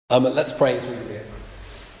Let's pray as we begin.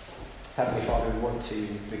 Heavenly Father, we want to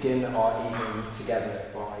begin our evening together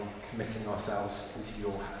by committing ourselves into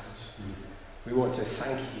your hands. We want to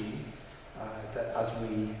thank you that as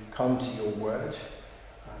we come to your word,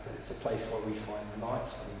 that it's a place where we find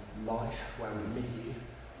light and life, where we meet you,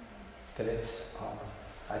 that it's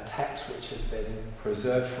a text which has been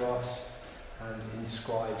preserved for us and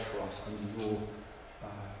inscribed for us under your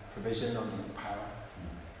provision, under your power.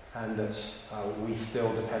 And that we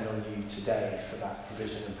still depend on you today for that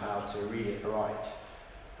provision and power to read it right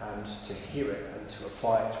and to hear it and to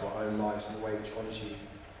apply it to our own lives in a way which honours you.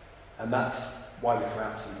 And that's why we come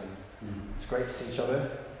out this evening. It's great to see each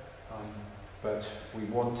other, but we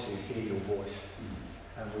want to hear your voice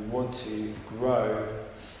and we want to grow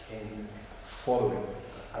in following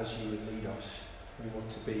as you would lead us. We want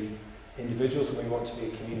to be individuals and we want to be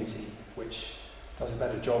a community which does a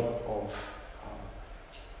better job of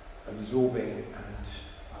absorbing and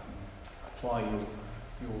applying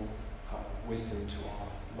your wisdom to our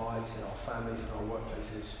lives and our families and our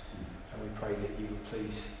workplaces. And we pray that you would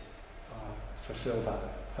please fulfill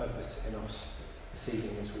that purpose in us this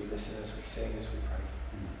evening as we listen, as we sing, as we pray.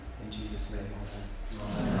 In Jesus' name,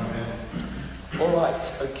 amen. All right,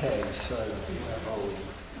 okay, so where are we?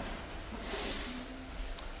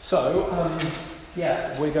 So,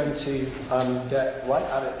 we're going to get right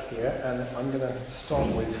at it here, and I'm going to start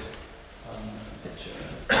with a picture.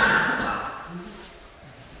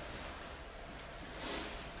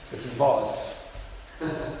 This is vase.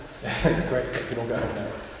 Great, they can all go home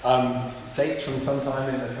now. Dates from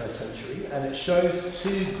sometime in the 1st century, and it shows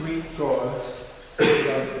two Greek gods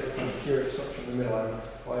sitting on this kind of curious structure in the middle. And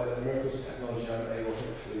by the miracles of technology, I'm able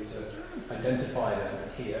hopefully to identify them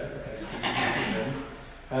here. Okay, so you can see them.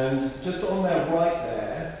 And just on their right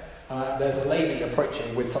there, there's a lady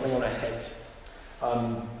approaching with something on her head.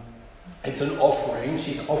 It's an offering.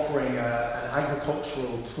 She's offering an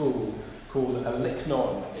agricultural tool called a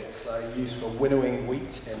lichnon. It's used for winnowing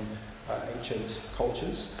wheat in ancient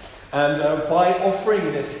cultures. And by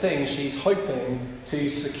offering this thing, she's hoping to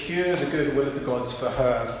secure the goodwill of the gods for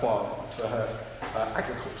her farm, for her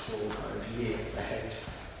agricultural kind of year ahead.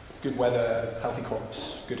 Good weather, healthy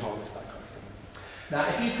crops, good harvest, that kind of thing. Now,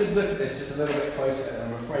 if you could look at this just a little bit closer,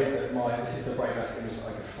 and I'm afraid that this is the very best image that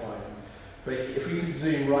I could find, but if we could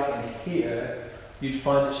zoom right in here, you'd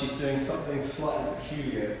find that she's doing something slightly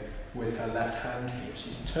peculiar with her left hand here.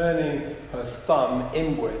 She's turning her thumb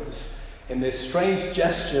inwards in this strange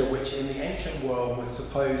gesture which in the ancient world was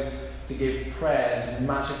supposed to give prayers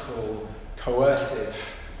magical, coercive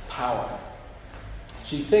power.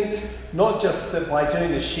 She thinks not just that by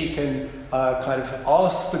doing this she can kind of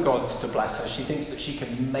ask the gods to bless her, she thinks that she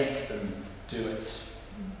can make them do it.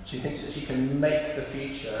 She thinks that she can make the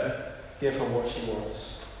future give her what she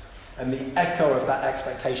wants. And the echo of that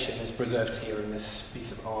expectation is preserved here in this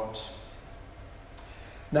piece of art.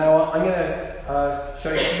 Now I'm going to show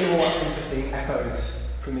you a few more interesting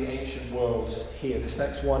echoes from the ancient world here. This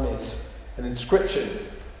next one is an inscription.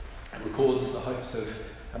 It records the hopes of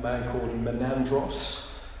a man called Menandros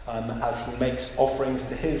as he makes offerings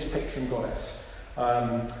to his patron goddess.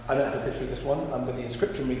 I don't have a picture of this one, but the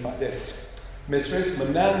inscription reads like this. Mithras,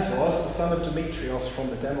 Menandros, the son of Demetrios from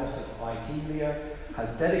the Demos of Igelia,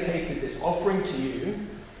 has dedicated this offering to you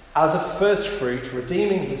as a first fruit,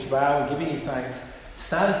 redeeming his vow and giving you thanks.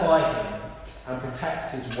 Stand by him and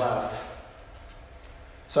protect his wealth.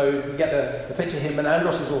 So you get the picture here.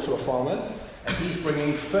 Menandros is also a farmer, and he's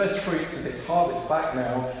bringing first fruits of his harvest back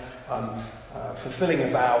now, fulfilling a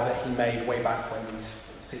vow that he made way back when these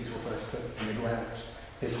seeds were first put in the ground.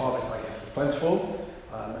 His harvest, I guess, was plentiful,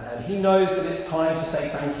 and he knows that it's time to say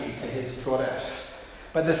thank you to his goddess.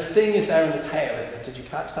 But the sting is there in the tail, isn't it? Did you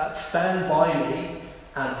catch that? Stand by me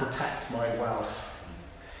and protect my wealth.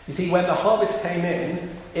 You see, when the harvest came in,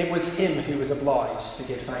 it was him who was obliged to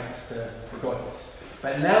give thanks to the goddess.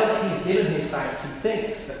 But now that he's given his thanks, he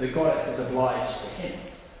thinks that the goddess is obliged to him.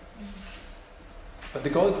 But the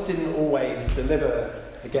gods didn't always deliver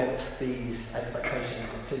against these expectations,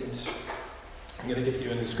 it seems. I'm going to give you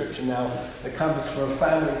an inscription now that comes from a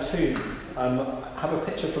family tomb. Have a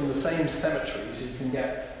picture from the same cemetery so you can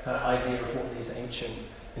get an idea of what these ancient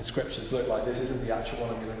inscriptions look like. This isn't the actual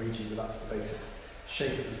one I'm going to read you, but that's the basic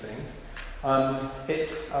shape of the thing.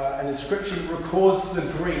 It's an inscription that records the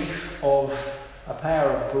grief of a pair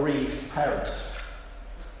of bereaved parents.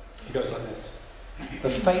 It goes like this. The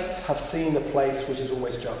fates have seen the place which is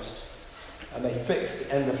always just, and they fix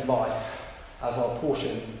the end of life as our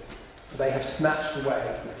portion, for they have snatched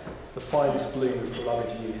away the finest bloom of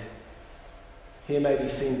beloved youth. Here may be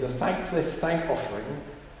seen the thankless thank offering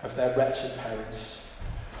of their wretched parents,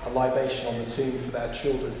 a libation on the tomb for their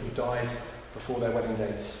children who died before their wedding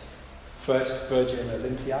dates. First Virgin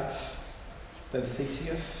Olympias, then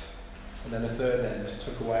Theseus, and then a third end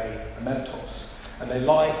took away Amyntas. And they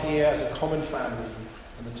lie here as a common family,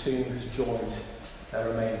 and the tomb has joined their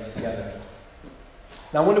remains together.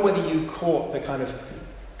 Now I wonder whether you caught the kind of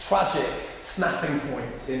tragic snapping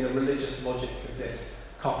point in the religious logic of this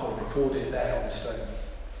couple recorded there on the stone.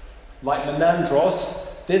 Like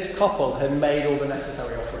Menandros, this couple had made all the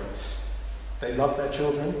necessary offerings. They loved their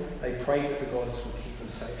children, they prayed that the gods would keep them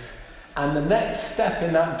safe. And the next step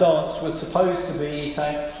in that dance was supposed to be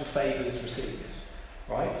thanks for favours received,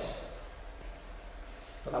 right?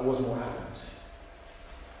 But that wasn't what happened.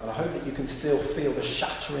 And I hope that you can still feel the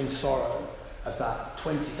shattering sorrow of that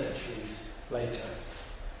 20 centuries later.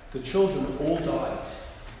 The children all died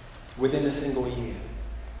within a single year.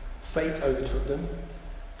 Fate overtook them.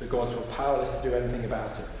 The gods were powerless to do anything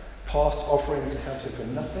about it. Past offerings accounted for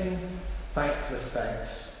nothing. Thankless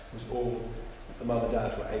thanks was all the mum and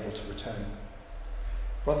dad were able to return.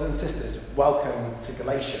 Brothers and sisters, welcome to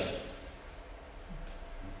Galatia.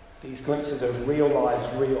 These glimpses of real lives,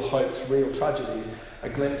 real hopes, real tragedies are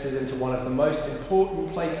glimpses into one of the most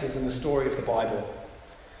important places in the story of the Bible.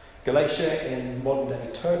 Galatia in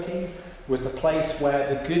modern-day Turkey was the place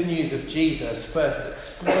where the good news of Jesus first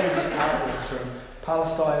exploded outwards from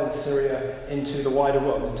Palestine and Syria into the wider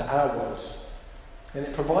world, into our world. And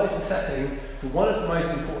it provides the setting for one of the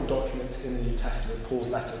most important documents in the New Testament, Paul's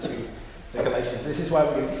letter to the Galatians. This is where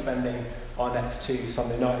we're going to be spending our next 2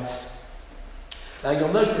 Sunday nights. Now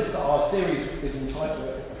you'll notice that our series is entitled,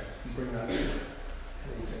 I think I can bring that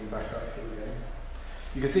anything back up, here we go.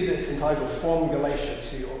 You can see that it's entitled From Galatia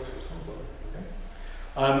to Oxford.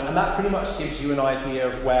 And that pretty much gives you an idea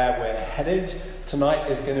of where we're headed. Tonight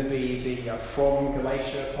is going to be the From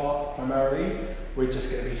Galatia part primarily. We're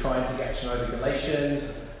just going to be trying to get to know the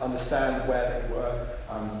Galatians, understand where they were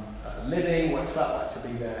living, what it felt like to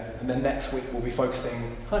be there. And then next week we'll be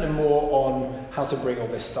focusing kind of more on how to bring all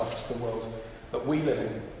this stuff to the world that we live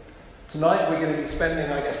in. Tonight we're going to be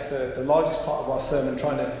spending, I guess, the largest part of our sermon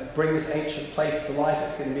trying to bring this ancient place to life.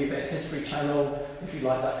 It's going to be a bit of History Channel, if you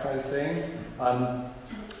like that kind of thing.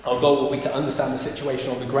 Our goal will be to understand the situation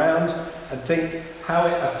on the ground and think how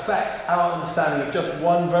it affects our understanding of just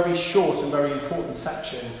one very short and very important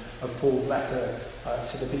section of Paul's letter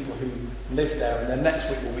to the people who live there. And then next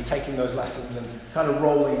week we'll be taking those lessons and kind of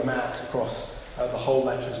rolling them out across the whole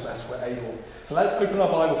letter as best we're able. So let's open our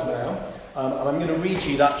Bibles now. And I'm going to read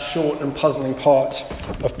you that short and puzzling part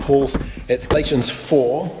of Paul's. It's Galatians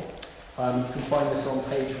 4. You can find this on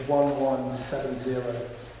page 1170,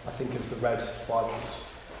 I think, of the red Bibles.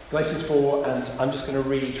 Galatians 4, and I'm just going to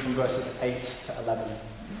read from verses 8 to 11.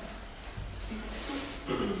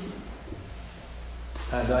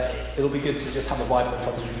 And it'll be good to just have a Bible in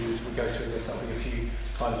front of you as we go through this. There'll be a few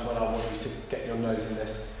times when I want you to get your nose in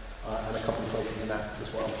this, and a couple of places in Acts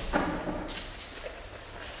as well.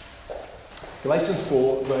 Galatians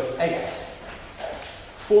 4, verse 8.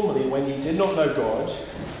 Formerly, when you did not know God,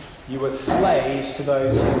 you were slaves to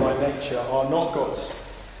those who by nature are not God's.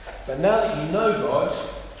 But now that you know God,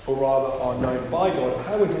 or rather are known by God,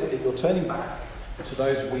 how is it that you're turning back to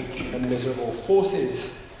those weak and miserable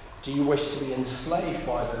forces? Do you wish to be enslaved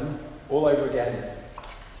by them all over again?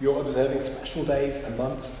 You're observing special days and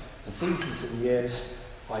months and seasons and years.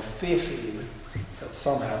 I fear for you that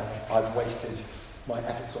somehow I've wasted my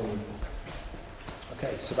efforts on you.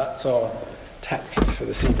 Okay, so that's our text for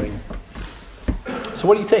this evening. So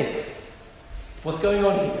what do you think? What's going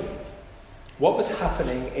on here? What was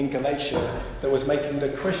happening in Galatia that was making the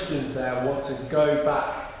Christians there want to go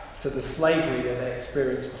back to the slavery that they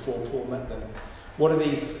experienced before Paul met them? What are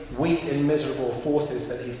these weak and miserable forces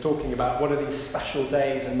that he's talking about? What are these special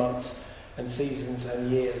days and months and seasons and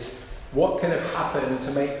years? What could have happened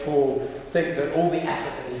to make Paul think that all the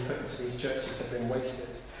effort that he put into these churches had been wasted?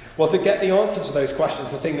 Well, to get the answer to those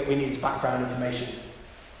questions, the thing that we need is background information.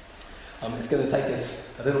 It's going to take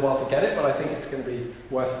us a little while to get it, but I think it's going to be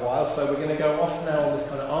worthwhile. So we're going to go off now on this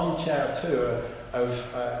kind of armchair tour of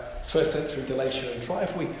first century Galatia and try,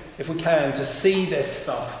 if we can, to see this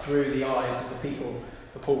stuff through the eyes of the people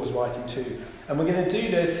that Paul was writing to. And we're going to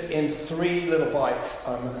do this in 3 little bites.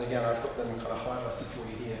 And again, I've got them kind of highlighted for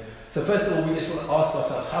you here. So first of all, we just want to ask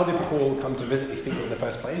ourselves, how did Paul come to visit these people in the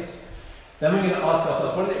first place? Then we're going to ask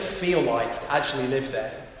ourselves, what did it feel like to actually live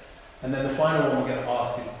there? And then the final one we're going to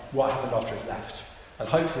ask is, what happened after he left? And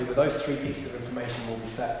hopefully with those 3 pieces of information we'll be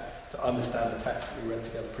set to understand the text that we read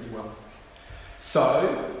together pretty well.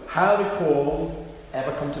 So, how did Paul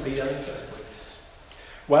ever come to be there in the first place?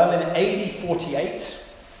 Well, in AD 48,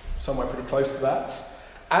 somewhere pretty close to that,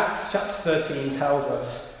 Acts chapter 13 tells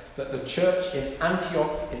us that the church in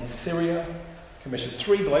Antioch in Syria commissioned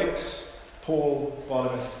 3 blokes, Paul,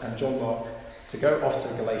 Barnabas and John Mark, to go off to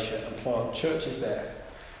Galatia and plant churches there.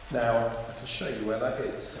 Now, I can show you where that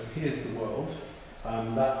is. So here's the world.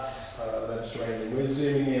 That's the Mediterranean. We're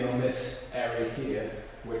zooming in on this area here,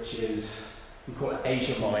 which is, we call it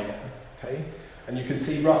Asia Minor. Okay? And you can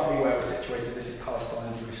see roughly where we're situated. This is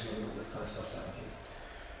Palestine, Jerusalem, all this kind of stuff down here.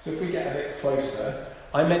 So if we get a bit closer,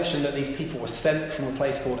 I mentioned that these people were sent from a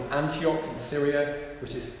place called Antioch in Syria,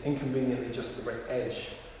 which is inconveniently just the very edge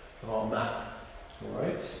of our map. All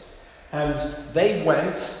right? And they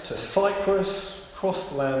went to Cyprus, crossed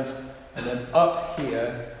the land, and then up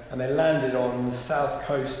here, and they landed on the south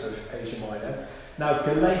coast of Asia Minor. Now,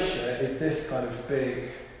 Galatia is this kind of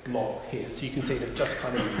big block here. So you can see they've just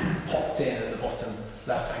kind of popped in at the bottom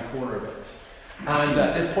left-hand corner of it. And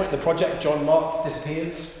at this point in the project, John Mark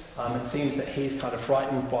disappears. It seems that he's kind of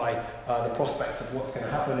frightened by the prospect of what's going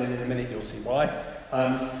to happen, and in a minute you'll see why.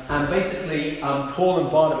 And basically, Paul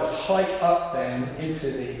and Barnabas hike up then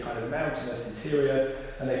into the kind of mountainous interior,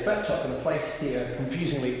 and they fetch up in a place here,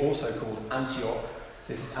 confusingly also called Antioch.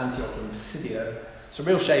 This is Antioch in Pisidia. It's a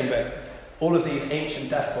real shame, but all of these ancient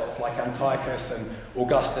despots like Antiochus and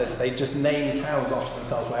Augustus, they just named towns after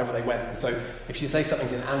themselves wherever they went. And so if you say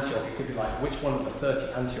something's in Antioch, it could be like, which one of the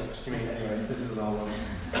 30 Antiochs do you mean? Anyway, this is another one.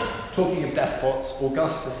 Talking of despots,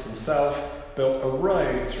 Augustus himself built a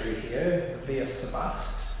road through here, the Via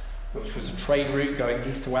Sebast, which was a trade route going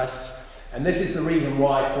east to west. And this is the reason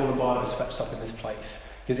why Paul and Barnabas fetched up in this place,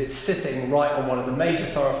 because it's sitting right on one of the major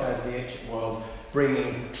thoroughfares of the ancient world,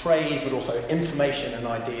 bringing trade, but also information and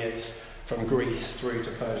ideas from Greece through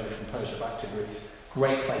to Persia, from Persia back to Greece.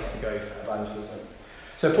 Great place to go for evangelism.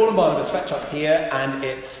 So Paul and Barnabas fetch up here, and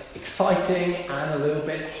it's exciting and a little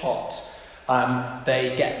bit hot.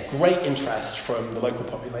 They get great interest from the local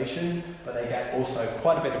population, but they get also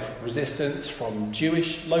quite a bit of resistance from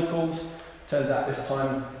Jewish locals. Turns out this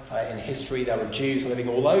time in history there were Jews living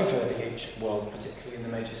all over the ancient world, particularly in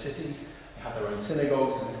the major cities. They have their own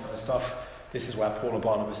synagogues and this kind of stuff. This is where Paul and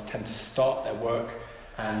Barnabas tend to start their work,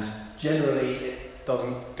 and generally it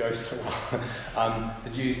doesn't go so well. The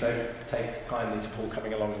Jews don't take kindly to Paul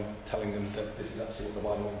coming along and telling them that this is actually what the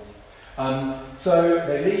Bible means. So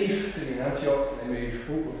they leave, sitting in Antioch, and they move,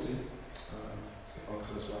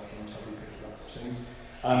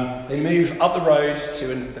 they move up the road to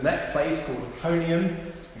the next place called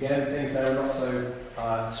Iconium. Again, things there are not so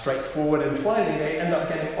straightforward, and finally they end up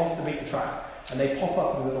getting off the beaten track, and they pop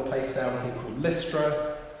up in a little place down here called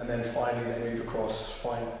Lystra, and then finally they move across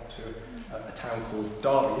to a town called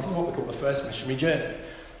Derbe. This is what we call the first missionary journey.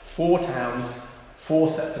 4 towns, 4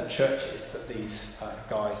 sets of churches that these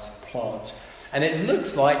guys plant. And it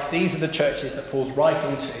looks like these are the churches that Paul's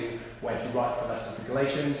writing to when he writes the letter to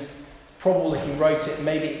Galatians. Probably he wrote it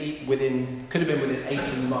maybe could have been within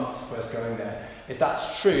 18 months first going there. If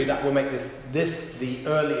that's true, that will make this the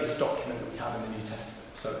earliest document that we have in the New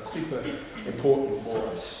Testament. So it's super important for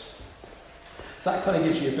us. So that kind of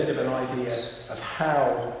gives you a bit of an idea of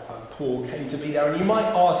how Paul came to be there. And you might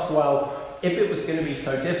ask, well, if it was going to be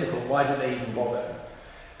so difficult, why did they even bother?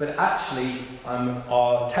 But actually,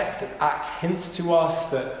 our text of Acts hints to us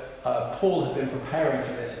that Paul had been preparing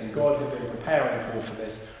for this, and God had been preparing Paul for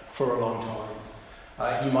this for a long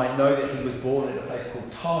time. You might know that he was born in a place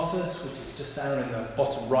called Tarsus, which is just down in the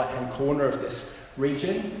bottom right-hand corner of this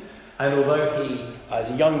region. And although he, as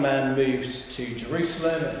a young man, moved to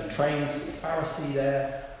Jerusalem and he trained to be a Pharisee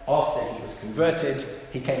there, after he was converted,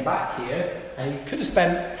 he came back here, and he could have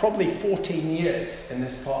spent probably 14 years in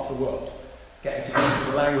this part of the world, getting to grips with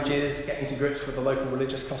the languages, getting to grips with the local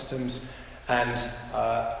religious customs, and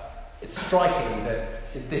it's striking that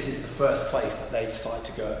this is the first place that they decide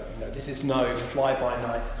to go. You know, this is no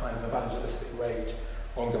fly-by-night kind of evangelistic raid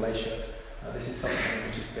on Galatia. This is something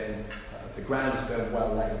which has been, the ground has been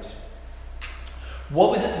well laid.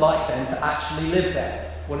 What was it like then to actually live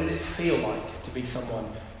there? What did it feel like to be someone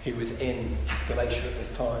who was in Galatia at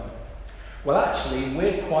this time? Well, actually,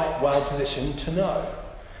 we're quite well positioned to know,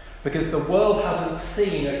 because the world hasn't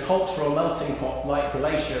seen a cultural melting pot like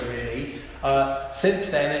Galatia, really, since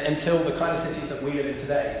then until the kind of cities that we live in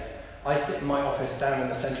today. I sit in my office down in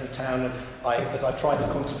the centre of town, and as I try to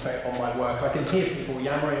concentrate on my work, I can hear people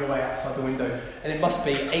yammering away outside the window, and it must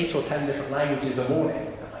be 8 or 10 different languages a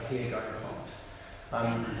morning that I hear going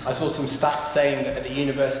past. I saw some stats saying that at the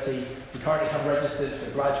university we currently have registered for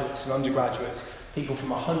graduates and undergraduates people from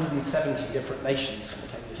 170 different nations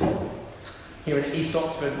simultaneously. Here in East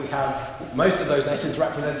Oxford, we have most of those nations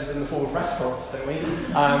represented in the form of restaurants, don't we?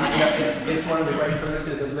 It's one of the great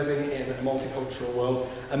privileges of living in a multicultural world,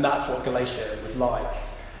 and that's what Galatia was like.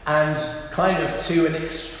 and kind of to an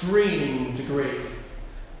extreme degree.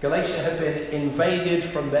 Galatia had been invaded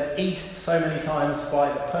from the east so many times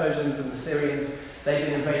by the Persians and the Syrians. They'd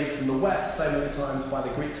been invaded from the west so many times by the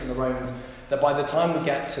Greeks and the Romans that by the time we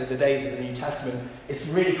get to the days of the New Testament, it's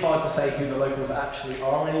really hard to say who the locals actually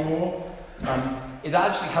are anymore. It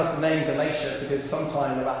actually has the name Galatia because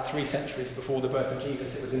sometime about 3 centuries before the birth of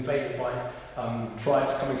Jesus, it was invaded by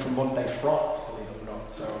tribes coming from modern-day France, believe it or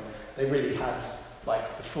not. So they really had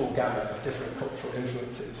like the full gamut of different cultural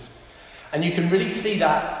influences. And you can really see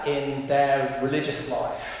that in their religious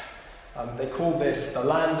life. They call this the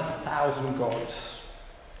land of 1,000 gods.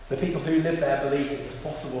 The people who lived there believed it was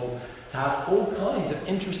possible to have all kinds of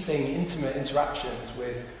interesting, intimate interactions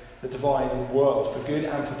with the divine world, for good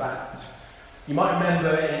and for bad. You might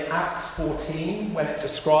remember in Acts 14, when it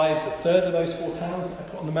describes a third of those 4 towns that I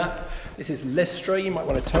put on the map. This is Lystra. You might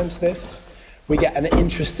want to turn to this. We get an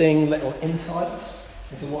interesting little insight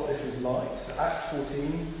into what this was like. So Acts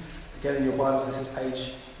 14, again in your Bibles, this is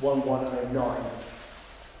page 1109.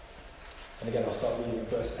 And again, I'll start reading at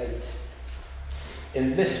verse 8.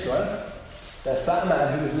 In Lystra, there sat a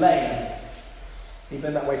man who was lame. He'd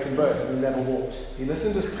been that way from birth and he never walked. He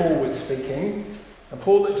listened as Paul was speaking, and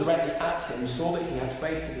Paul looked directly at him, saw that he had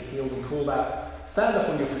faith to be healed, and called out, "Stand up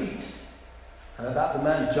on your feet." And at that the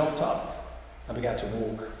man jumped up and began to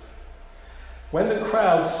walk. When the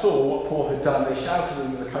crowd saw what Paul had done, they shouted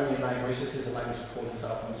in the Lycaonian language. This is a language that Paul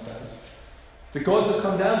himself understands. "The gods have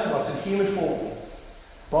come down to us in human form."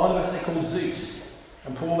 Barnabas they called Zeus,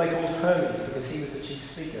 and Paul they called Hermes, because he was the chief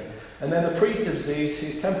speaker. And then the priest of Zeus,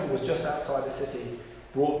 whose temple was just outside the city,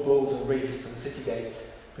 brought bulls and wreaths to the city gates,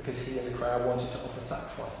 because he and the crowd wanted to offer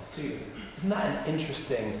sacrifices to them. Isn't that an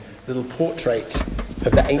interesting little portrait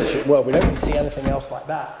of the ancient world? We don't really see anything else like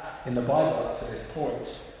that in the Bible up to this point.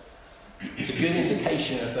 It's a good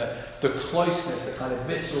indication of the closeness, the kind of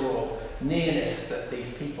visceral nearness that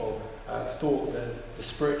these people thought that the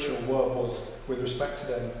spiritual world was with respect to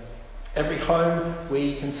them. Every home,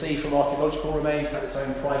 we can see from archaeological remains, had its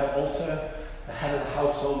own private altar. The head of the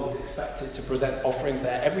household was expected to present offerings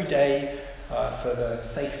there every day for the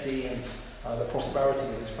safety and the prosperity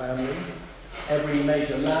of his family. Every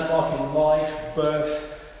major landmark in life,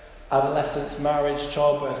 birth, adolescence, marriage,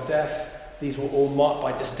 childbirth, death, these were all marked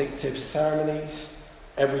by distinctive ceremonies.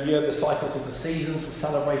 Every year the cycles of the seasons were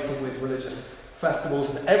celebrated with religious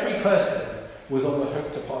festivals, and every person was on the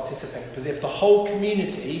hook to participate, because if the whole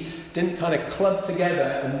community didn't kind of club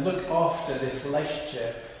together and look after this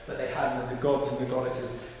relationship that they had with the gods and the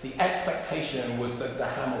goddesses, the expectation was that the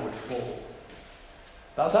hammer would fall.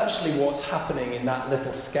 That's actually what's happening in that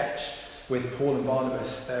little sketch with Paul and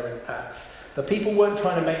Barnabas there in Acts. The people weren't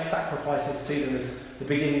trying to make sacrifices to them as the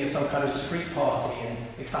beginning of some kind of street party and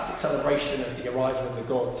ecstatic celebration of the arrival of the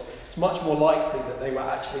gods. It's much more likely that they were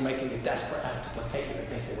actually making a desperate effort to placate them in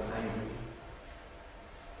case they were angry.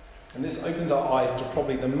 And this opens our eyes to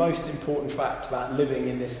probably the most important fact about living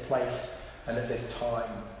in this place and at this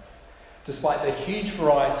time. Despite the huge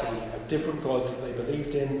variety of different gods that they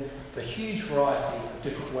believed in, the huge variety of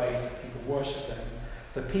different ways that people worshipped them,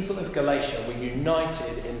 the people of Galatia were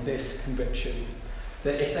united in this conviction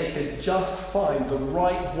that if they could just find the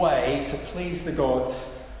right way to please the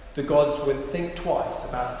gods would think twice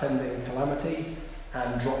about sending calamity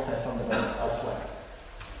and drop their thunderbolts elsewhere.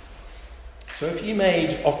 So if you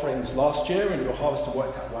made offerings last year and your harvest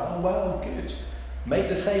worked out well, good. Make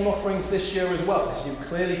the same offerings this year as well, because you've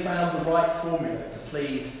clearly found the right formula to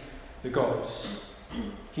please the gods.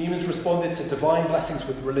 Humans responded to divine blessings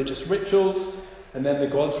with religious rituals, and then the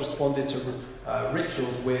gods responded to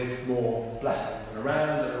rituals with more blessings. And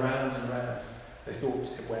around and around and around they thought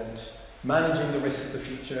it went, managing the risks of the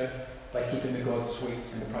future by keeping the gods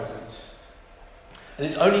sweet in the present. And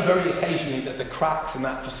it's only very occasionally that the cracks in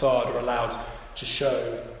that facade are allowed to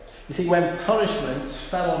show. You see, when punishments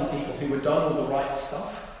fell on people who had done all the right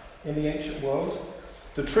stuff in the ancient world,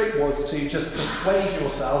 the trick was to just persuade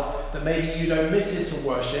yourself that maybe you'd omitted to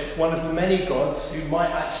worship one of the many gods who might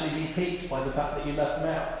actually be piqued by the fact that you left them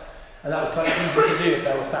out. And that was quite easy to do if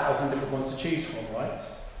there were 1,000 different ones to choose from, right?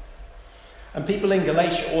 And people in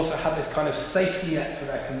Galatia also had this kind of safety net for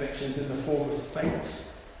their convictions in the form of fate.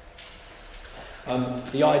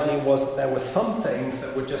 The idea was that there were some things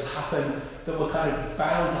that would just happen that were kind of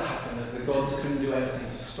bound to happen, that the gods couldn't do anything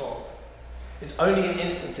to stop. It's only in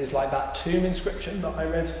instances like that tomb inscription that I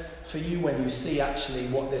read for you when you see actually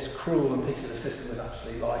what this cruel and pitiless system is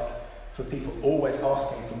actually like, for people always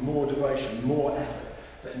asking for more devotion, more effort,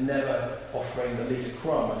 but never offering the least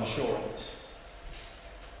crumb of assurance.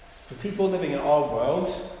 For people living in our world,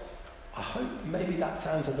 I hope maybe that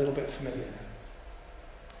sounds a little bit familiar.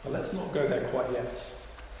 But let's not go there quite yet.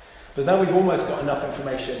 But now we've almost got enough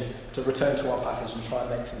information to return to our passage and try and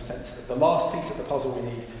make some sense of it. The last piece of the puzzle we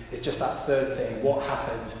need is just that third thing. What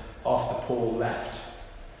happened after Paul left?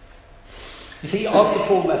 You see, after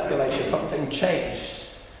Paul left Galatia, something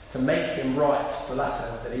changed to make him write the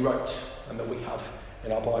letter that he wrote and that we have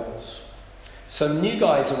in our Bibles. Some new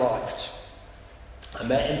guys arrived, and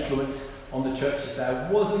their influence on the churches there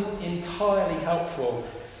wasn't entirely helpful,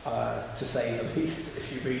 to say the least.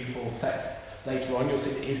 If you read Paul's text later on, you'll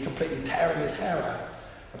see that he's completely tearing his hair out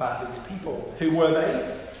about these people. Who were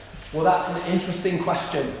they? Well, that's an interesting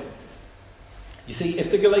question. You see,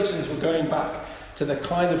 if the Galatians were going back to the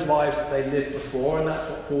kind of lives that they lived before, and that's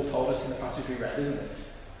what Paul told us in the passage we read, isn't it?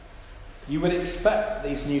 You would expect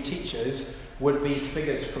these new teachers would be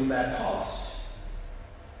figures from their past.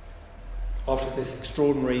 After this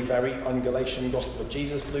extraordinary, very un-Galatian gospel of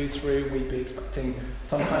Jesus blew through, we'd be expecting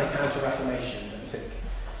some kind of counter-reformation, don't you think?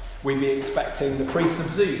 We'd be expecting the priests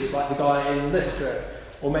of Zeus, like the guy in Lystra,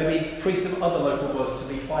 or maybe priests of other local gods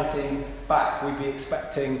to be fighting back. We'd be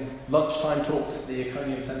expecting lunchtime talks at the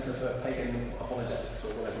Iconium Centre for Pagan Apologetics, or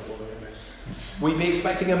whatever it was. We'd be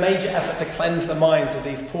expecting a major effort to cleanse the minds of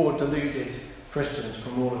these poor, deluded Christians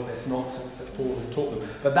from all of this nonsense that Paul had taught them.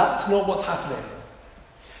 But that's not what's happening.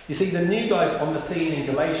 You see, the new guys on the scene in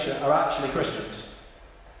Galatia are actually Christians.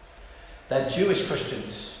 They're Jewish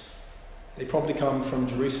Christians. They probably come from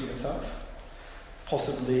Jerusalem itself,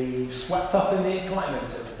 possibly swept up in the excitement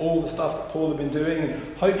of all the stuff that Paul had been doing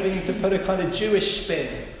and hoping to put a kind of Jewish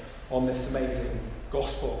spin on this amazing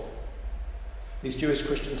gospel. These Jewish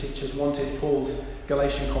Christian teachers wanted Paul's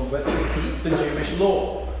Galatian converts to keep the Jewish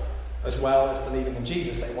law, as well as believing in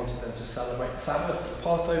Jesus. They wanted them to celebrate the Sabbath, the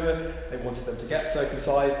Passover. They wanted them to get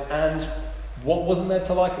circumcised. And what wasn't there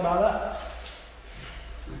to like about that?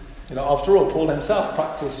 You know, after all, Paul himself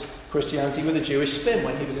practiced Christianity with a Jewish spin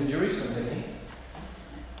when he was in Jerusalem, didn't he?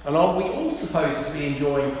 And aren't we all supposed to be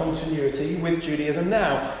enjoying continuity with Judaism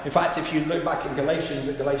now? In fact, if you look back in Galatians,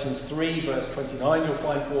 at Galatians 3, verse 29, you'll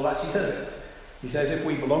find Paul actually says it. He says, if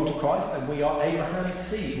we belong to Christ, then we are Abraham's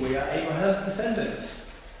seed. We are Abraham's descendants.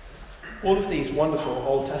 All of these wonderful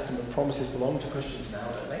Old Testament promises belong to Christians now,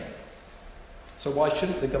 don't they? So why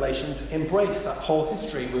shouldn't the Galatians embrace that whole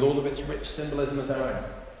history with all of its rich symbolism as their own?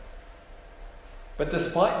 But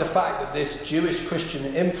despite the fact that this Jewish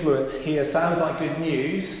Christian influence here sounds like good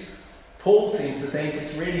news, Paul seems to think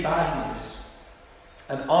it's really bad news.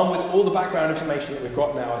 And armed with all the background information that we've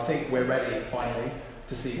got now, I think we're ready, finally,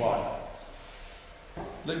 to see why.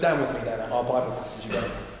 Look down with me then at our Bible passage again.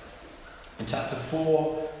 In chapter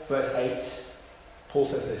 4, verse 8, Paul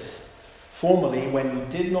says this: formerly, when you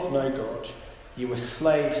did not know God, you were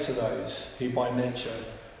slaves to those who by nature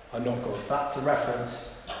are not God. That's a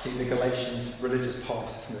reference to the Galatians' religious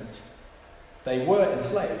past, isn't it? They were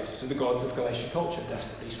enslaved to the gods of Galatian culture,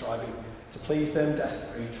 desperately striving to please them,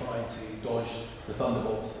 desperately trying to dodge the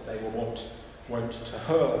thunderbolts that they were wont to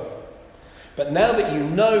hurl. But now that you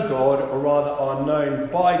know God, or rather are known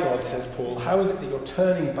by God, says Paul, how is it that you're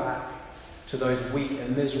turning back to those weak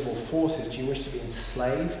and miserable forces? Do you wish to be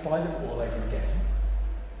enslaved by them all over again?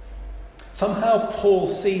 Somehow Paul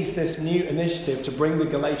sees this new initiative to bring the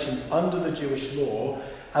Galatians under the Jewish law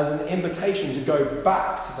as an invitation to go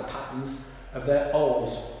back to the patterns of their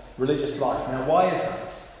old religious life. Now, why is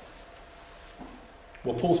that?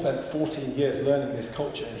 Well, Paul spent 14 years learning this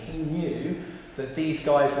culture, and he knew that these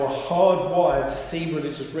guys were hardwired to see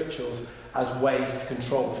religious rituals as ways to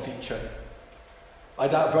control the future. I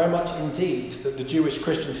doubt very much indeed that the Jewish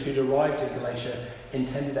Christians who'd arrived in Galatia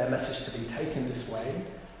intended their message to be taken this way.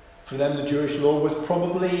 For them, the Jewish law was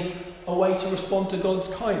probably a way to respond to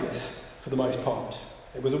God's kindness for the most part.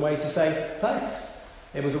 It was a way to say thanks.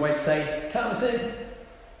 It was a way to say, count us in.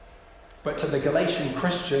 But to the Galatian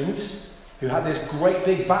Christians, who had this great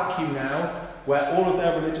big vacuum now, where all of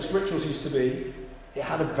their religious rituals used to be, it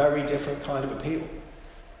had a very different kind of appeal.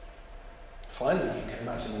 Finally, you can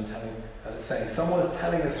imagine them saying, someone's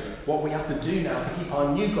telling us what we have to do now to keep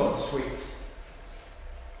our new God sweet.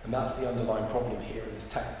 And that's the underlying problem here in this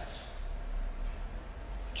text.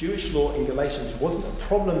 Jewish law in Galatians wasn't a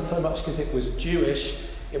problem so much because it was Jewish.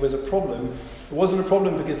 It was a problem. It wasn't a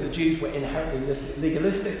problem because the Jews were inherently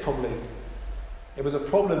legalistic, probably. It was a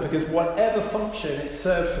problem because whatever function it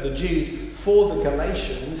served for the Jews, for the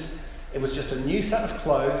Galatians, it was just a new set of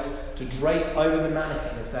clothes to drape over the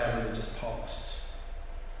mannequin of their religious past.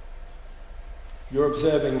 You're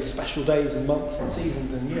observing special days and months and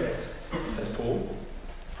seasons and years, says Paul.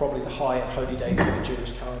 Probably the high and holy days of the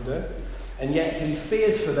Jewish calendar. And yet he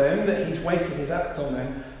fears for them that he's wasting his efforts on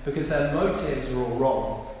them because their motives are all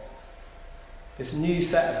wrong. This new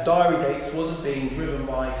set of diary dates wasn't being driven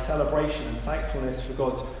by celebration and thankfulness for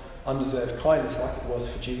God's undeserved kindness like it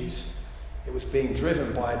was for Jews. It was being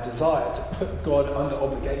driven by a desire to put God under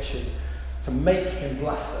obligation, to make him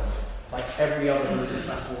bless them like every other religious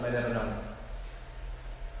festival they'd ever known.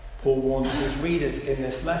 Paul warns his readers in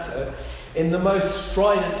this letter in the most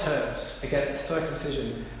strident terms against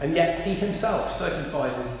circumcision, and yet he himself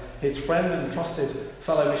circumcises his friend and trusted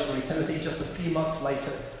fellow missionary Timothy just a few months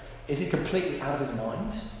later. Is he completely out of his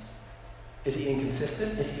mind? Is he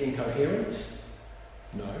inconsistent? Is he incoherent?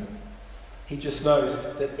 No. He just knows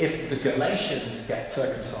that if the Galatians get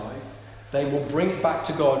circumcised, they will bring it back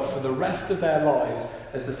to God for the rest of their lives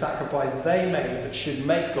as the sacrifice they made that should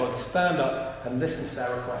make God stand up and listen to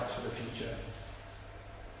their requests for the future.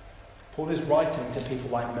 Paul is writing to people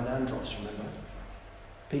like Menandros, remember?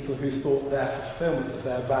 People who thought their fulfillment of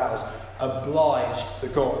their vows obliged the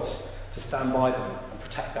gods to stand by them and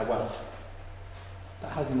protect their wealth.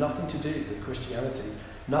 That has nothing to do with Christianity,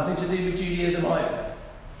 nothing to do with Judaism either.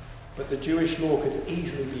 But the Jewish law could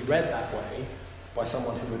easily be read that way by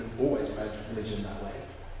someone who had always read religion that way.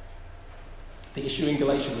 The issue in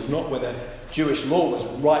Galatia was not whether Jewish law was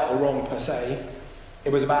right or wrong per se,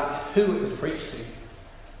 it was about who it was preached to.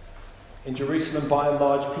 In Jerusalem, by and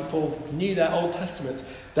large, people knew their Old Testament.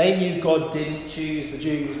 They knew God didn't choose the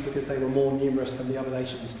Jews because they were more numerous than the other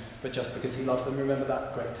nations, but just because he loved them. Remember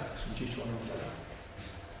that great text from Deuteronomy 7?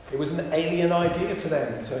 It was an alien idea to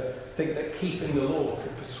them to think that keeping the law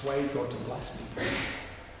could persuade God to bless people.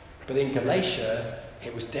 But in Galatia,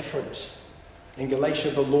 it was different. In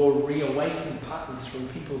Galatia, the law reawakened patterns from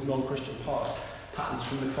people's non-Christian past, patterns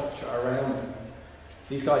from the culture around them.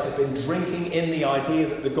 These guys had been drinking in the idea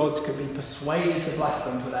that the gods could be persuaded to bless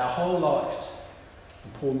them for their whole lives.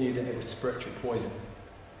 And Paul knew that it was spiritual poison.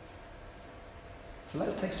 So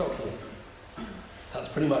let's take stock here. That's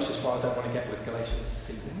pretty much as far as I want to get with Galatians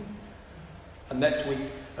this evening. And next week,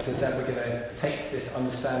 as I said, we're going to take this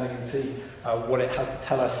understanding and see what it has to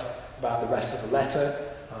tell us about the rest of the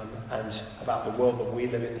letter and about the world that we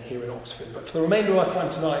live in here in Oxford. But for the remainder of our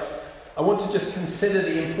time tonight, I want to just consider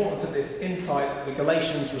the importance of this insight that the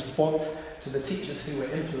Galatians' response to the teachers who were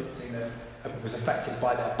influencing them was affected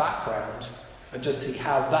by their background, and just see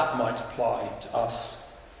how that might apply to us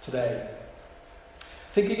today.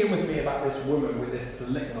 Think again with me about this woman with the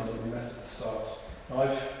lignon that we met at the start. Now,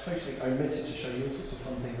 I've totally omitted to show you all sorts of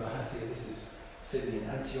fun things I have here. This is Sydney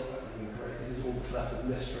and Antioch, that would have been great. This is all that's left of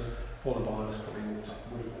Lystra. Paul and Barnabas probably would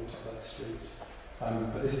have walked up that street.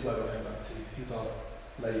 But this is where we'll come back to. Here's our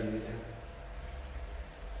ladies meeting.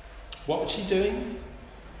 What was she doing?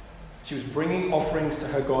 She was bringing offerings to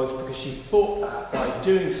her gods because she thought that by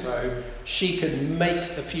doing so, she could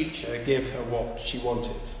make the future give her what she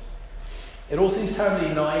wanted. It all seems terribly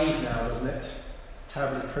naive now, doesn't it?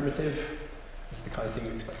 Terribly primitive. It's the kind of thing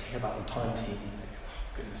you expect to hear about on Time Team. You think,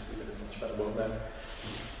 oh, goodness, we live in such a better world now.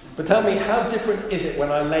 But tell me, how different is it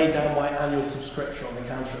when I lay down my annual subscription on the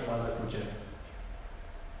counter at my local gym?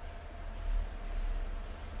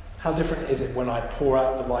 How different is it when I pour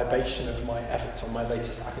out the libation of my efforts on my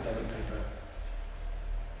latest academic paper?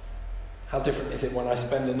 How different is it when I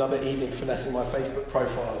spend another evening finessing my Facebook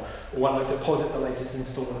profile, or when I deposit the latest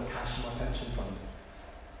instalment of cash in my pension fund?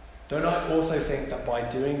 Don't I also think that by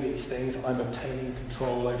doing these things, I'm obtaining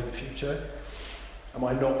control over the future? Am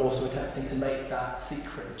I not also attempting to make that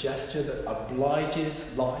secret gesture that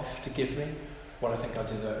obliges life to give me what I think I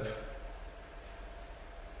deserve?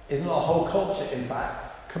 Isn't our whole culture, in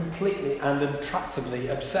fact, completely and intractably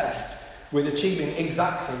obsessed with achieving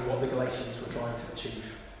exactly what the Galatians were trying to achieve?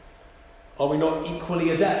 Are we not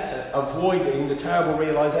equally adept at avoiding the terrible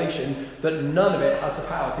realization that none of it has the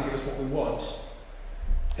power to give us what we want?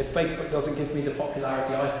 If Facebook doesn't give me the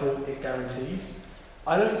popularity I thought it guaranteed,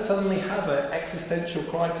 I don't suddenly have an existential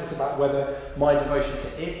crisis about whether my devotion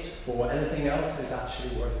to it or anything else is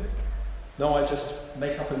actually worth it. No, I just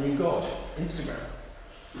make up a new god, Instagram.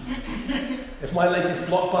 If my latest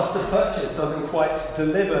blockbuster purchase doesn't quite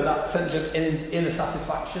deliver that sense of inner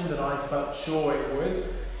satisfaction that I felt sure it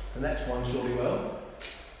would, the next one surely will.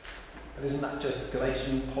 And isn't that just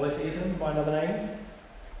Galatian polytheism by another name?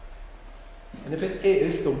 And if it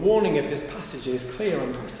is, the warning of this passage is clear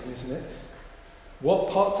and pressing, isn't it?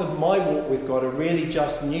 What parts of my walk with God are really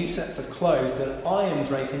just new sets of clothes that I am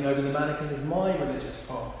draping over the mannequin of my religious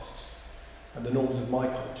past and the norms of my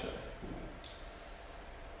culture?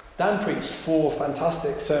 Dan preached 4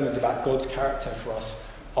 fantastic sermons about God's character for us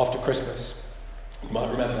after Christmas. You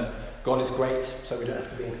might remember, God is great, so we don't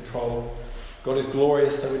have to be in control. God is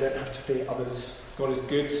glorious, so we don't have to fear others. God is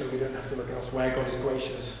good, so we don't have to look elsewhere. God is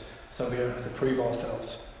gracious, so we don't have to prove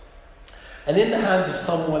ourselves. And in the hands of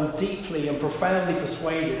someone deeply and profoundly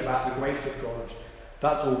persuaded about the grace of God,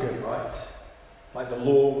 that's all good, right? like the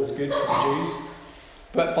law was good for the Jews.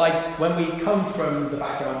 But when we come from the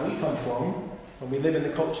background we come from, when we live in the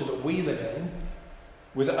culture that we live in,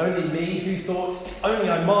 was it only me who thought, if only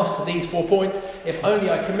I master these 4 points, if only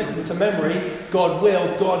I commit them to memory, God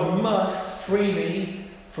must free me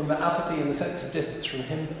from the apathy and the sense of distance from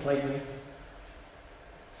him that plagued me?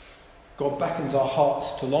 God beckons our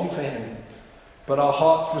hearts to long for him, but our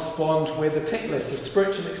hearts respond with a tick list of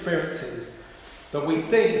spiritual experiences that we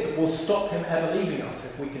think that will stop him ever leaving us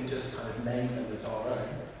if we can just kind of name them as our own.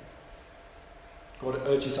 God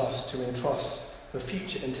urges us to entrust the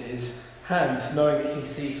future into his hands, knowing that he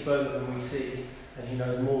sees further than we see and he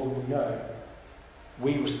knows more than we know.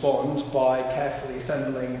 We respond by carefully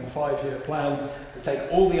assembling 5-year plans that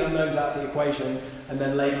take all the unknowns out of the equation and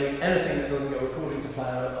then labelling anything that doesn't go according to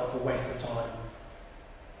plan a waste of time.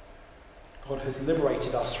 God has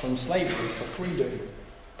liberated us from slavery for freedom,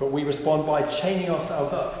 but we respond by chaining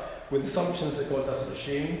ourselves up with assumptions that God doesn't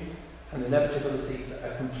assume and inevitabilities that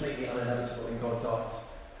are completely uninevitable in God's eyes.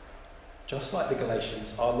 Just like the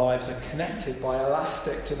Galatians, our lives are connected by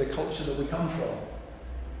elastic to the culture that we come from.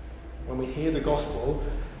 When we hear the gospel,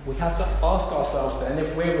 we have to ask ourselves then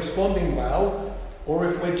if we're responding well or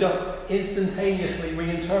if we're just instantaneously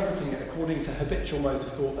reinterpreting it according to habitual modes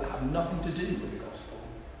of thought that have nothing to do with the gospel.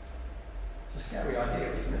 It's a scary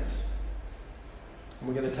idea, isn't it? And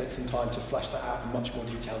we're going to take some time to flesh that out in much more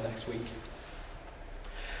detail next week.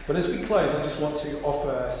 But as we close, I just want to offer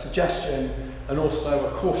a suggestion and also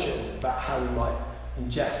a caution about how we might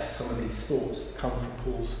ingest some of these thoughts that come from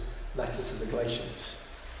Paul's letter to the Galatians.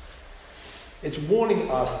 It's warning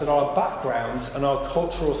us that our backgrounds and our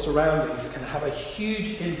cultural surroundings can have a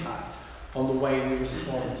huge impact on the way we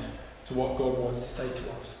respond to what God wants to say to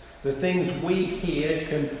us. The things we hear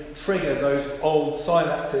can trigger those old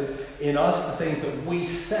synapses in us. The things that we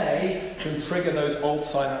say can trigger those old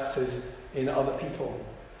synapses in other people.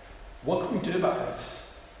 What can we do about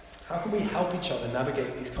this? How can we help each other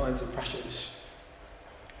navigate these kinds of pressures?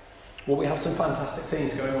 Well, we have some fantastic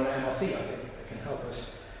things going on at MRC, I think, that can help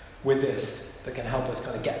us with this, that can help us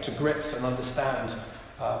kind of get to grips and understand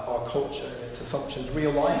our culture and its assumptions.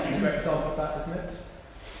 Real Life is a great example of that, isn't it?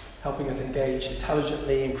 Helping us engage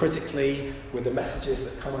intelligently and critically with the messages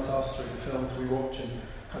that come at us through the films we watch and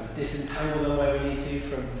kind of disentangle them where we need to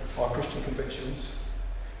from our Christian convictions.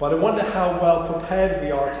 But I wonder how well prepared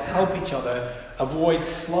we are to help each other avoid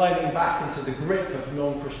sliding back into the grip of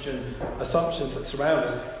non-Christian assumptions that surround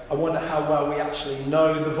us. I wonder how well we actually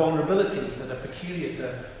know the vulnerabilities that are peculiar to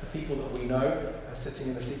the people that we know sitting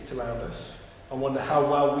in the seats around us. I wonder how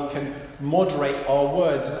well we can moderate our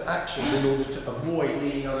words and actions in order to avoid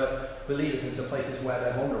leading other believers into places where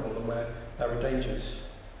they're vulnerable and where there are dangers.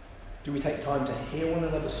 Do we take time to hear one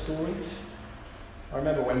another's stories? I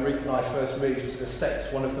remember when Ruth and I first moved to the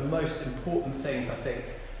States, one of the most important things, I think,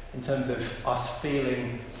 in terms of us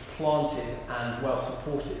feeling planted and well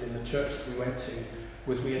supported in the church that we went to,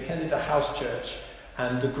 was we attended a house church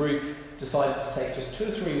and the group decided to take just 2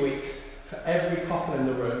 or 3 weeks for every couple in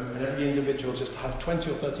the room and every individual just to have 20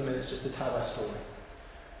 or 30 minutes just to tell their story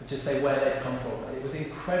and just say where they'd come from. And it was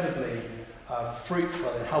incredibly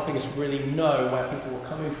fruitful in helping us really know where people were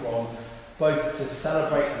coming from, both to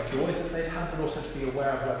celebrate the joys that they'd had, but also to be aware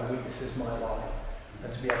of where the weaknesses might lie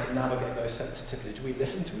and to be able to navigate those sensitively. Do we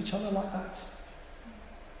listen to each other like that?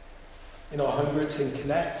 In our home groups, in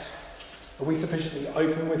Connect, are we sufficiently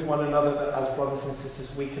open with one another that as brothers and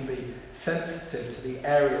sisters we can be sensitive to the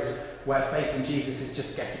areas where faith in Jesus is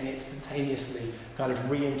just getting instantaneously kind of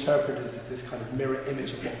reinterpreted as this kind of mirror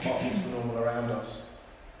image of what passes for normal around us?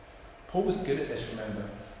 Paul was good at this, remember.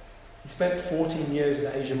 He spent 14 years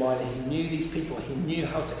in Asia Minor. He knew these people. He knew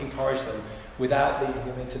how to encourage them without leading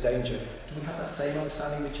them into danger. Do we have that same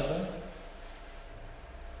understanding of each other?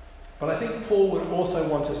 But I think Paul would also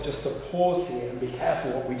want us just to pause here and be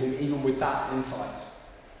careful what we do even with that insight.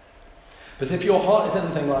 Because if your heart is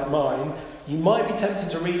anything like mine, you might be tempted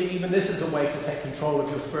to read even this as a way to take control of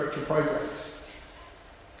your spiritual progress.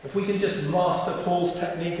 If we can just master Paul's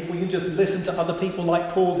technique, if we can just listen to other people like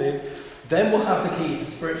Paul did, then we'll have the keys to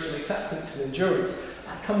spiritual acceptance and endurance.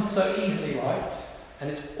 That comes so easily, right? And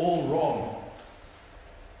it's all wrong.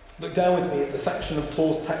 Look down with me at the section of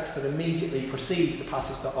Paul's text that immediately precedes the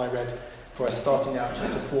passage that I read for us, starting out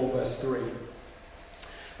chapter 4, verse 3.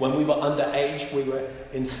 When we were underage, we were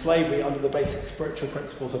in slavery under the basic spiritual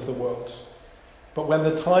principles of the world. But when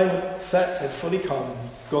the time set had fully come,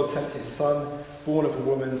 God sent his Son, born of a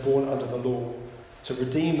woman, born under the law, to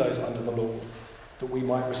redeem those under the law, that we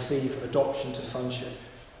might receive adoption to sonship.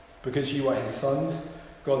 Because you are his sons,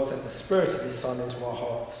 God sent the Spirit of his Son into our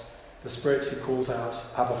hearts, the Spirit who calls out,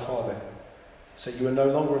 Abba, Father. So you are no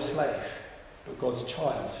longer a slave, but God's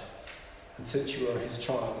child. And since you are his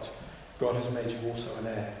child, God has made you also an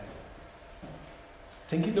heir.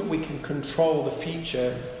 Thinking that we can control the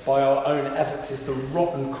future by our own efforts is the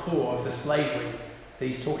rotten core of the slavery that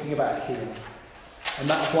he's talking about here. And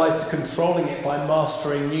that applies to controlling it by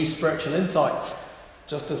mastering new spiritual insights,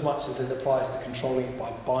 just as much as it applies to controlling it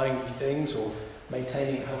by buying new things or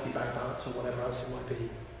maintaining a healthy bank balance or whatever else it might be.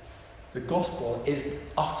 The gospel is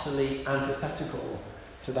utterly antithetical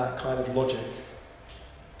to that kind of logic.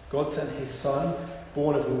 God sent his son,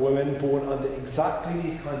 born of a woman, born under exactly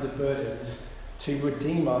these kinds of burdens, to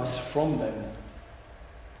redeem us from them.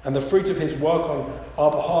 And the fruit of his work on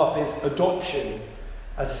our behalf is adoption.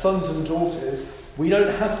 As sons and daughters, we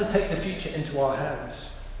don't have to take the future into our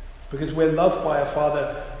hands, because we're loved by a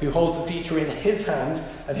Father who holds the future in his hands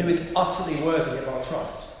and who is utterly worthy of our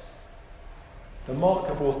trust. The mark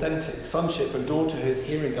of authentic sonship and daughterhood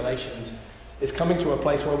here in Galatians is coming to a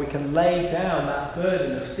place where we can lay down that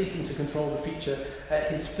burden of seeking to control the future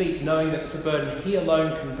at his feet, knowing that it's a burden he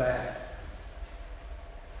alone can bear.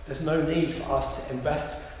 There's no need for us to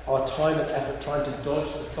invest our time and effort trying to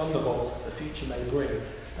dodge the thunderbolts that the future may bring.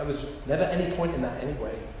 There was never any point in that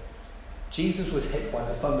anyway. Jesus was hit by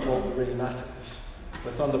the thunderbolt that really matters,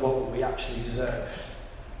 the thunderbolt that we actually deserve.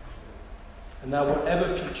 And now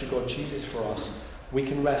whatever future God chooses for us, we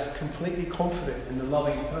can rest completely confident in the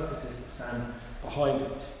loving purposes that stand behind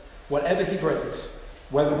it. Whatever he brings,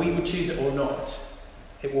 whether we would choose it or not,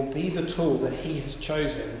 it will be the tool that he has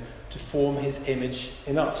chosen to form his image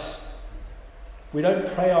in us. We don't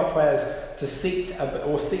pray our prayers to seek to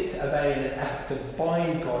obey in an effort to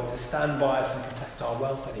bind God to stand by us and protect our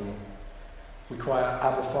wealth anymore. We cry out,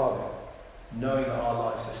 Abba Father, knowing that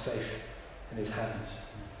our lives are safe in his hands.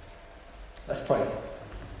 Let's pray.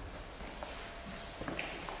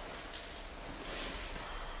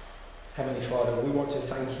 Heavenly Father, we want to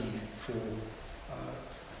thank you for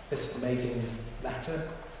this amazing letter.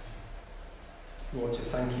 We want to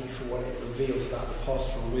thank you for what it reveals about the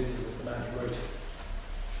pastoral wisdom of the man who wrote it.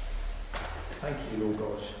 Thank you, Lord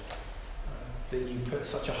God, that you put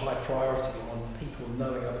such a high priority on people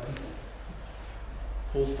knowing other people.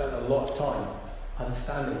 Paul spent a lot of time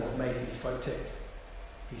understanding what made these folk tick.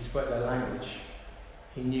 He spoke their language.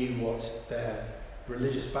 He knew what their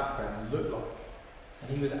religious background looked like.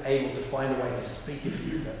 And he was able to find a way to speak of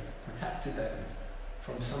you that protected them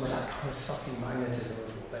from some of that kind of sucking magnetism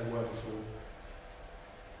of what they were before.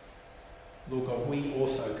 Lord God, we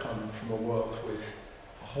also come from a world with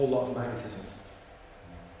a whole lot of magnetism.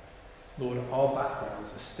 Lord, our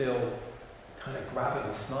backgrounds are still kind of grabbing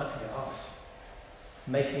and sniping at us,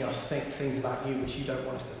 making us think things about you which you don't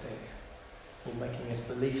want us to think, or making us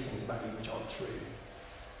believe things about you which aren't true.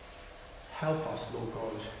 Help us, Lord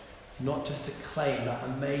God, not just to claim that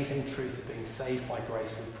amazing truth of being saved by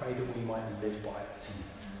grace. We pray that we might live by it.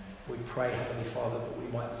 We pray, Heavenly Father, that we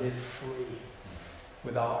might live free,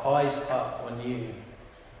 with our eyes up on you,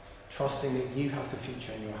 trusting that you have the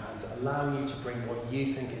future in your hands, allowing you to bring what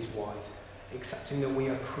you think is wise, accepting that we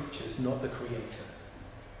are creatures, not the Creator.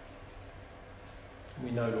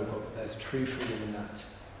 We know, Lord God, that there's true freedom in that,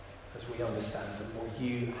 as we understand that what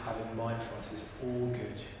you have in mind for us is all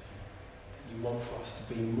good. That you want for us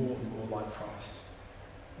to be more and more like Christ.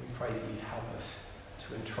 We pray that you'd help us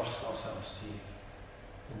to entrust ourselves to you.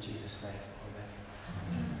 In Jesus' name, amen.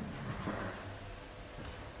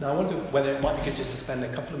 Now I wonder whether it might be good just to spend a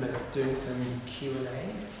couple of minutes doing some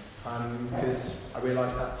Q&A, because I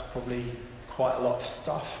realise that's probably quite a lot of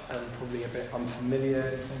stuff and probably a bit unfamiliar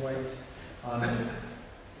in some ways.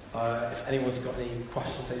 If anyone's got any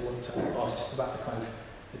questions they want to ask just about the kind of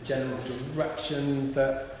the general direction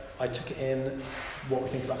that I took it in, what we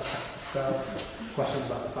think about the text itself, questions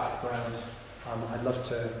about the background, I'd love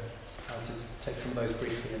to take some of those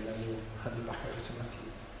briefly and then we'll hand it back over to Matthew.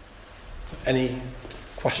 So any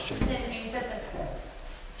questions? You said that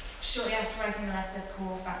shortly after writing the letter,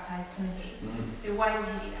 Paul baptised Timothy. So why did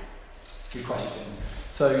he do that? Good question.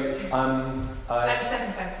 So,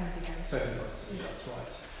 circumcised Timothy, sorry. That's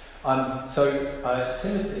right.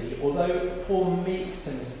 Timothy, although Paul meets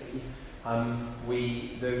Timothy,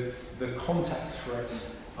 the context for it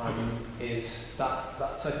is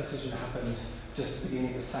that circumcision happens just at the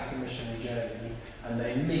beginning of the second missionary journey, and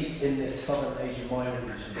they meet in this southern Asia Minor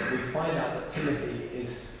region. But we find out that Timothy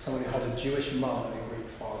is someone who has a Jewish mum and a Greek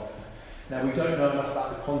father. Now, we don't know enough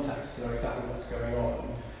about the context to know exactly what's going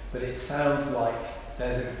on, but it sounds like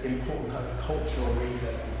there's an important kind of cultural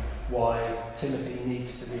reason why Timothy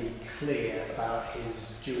needs to be clear about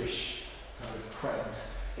his Jewish kind of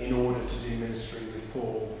creds in order to do ministry with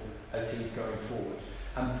Paul as he's going forward.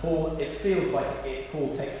 And Paul, it feels like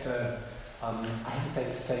Paul takes a I hesitate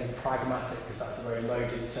to say pragmatic because that's a very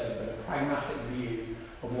loaded term, but a pragmatic view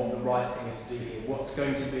of what the right thing is to do here. What's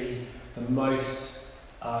going to be the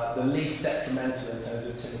least detrimental in terms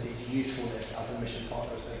of Timothy's usefulness as a mission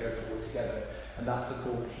partner as they go forward together. And that's the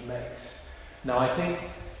call that he makes. Now, I think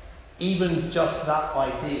even just that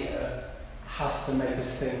idea has to make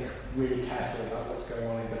us think really carefully about what's going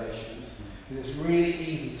on in Galatians. Because it's really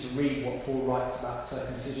easy to read what Paul writes about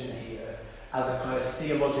circumcision here as a kind of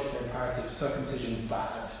theological imperative: circumcision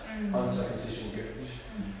bad, uncircumcision good.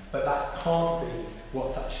 But that can't be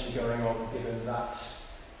what's actually going on given that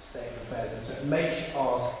state of affairs. And so it makes you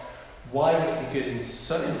ask, why would it be good in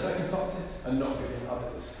certain circumstances and not good in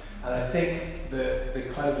others? And I think the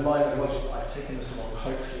kind of line of logic that I've taken this along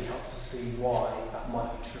hopefully helps us see why that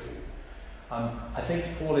might be true. I think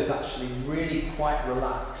Paul is actually really quite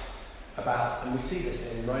relaxed about, and we see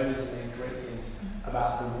this in Romans and in Corinthians,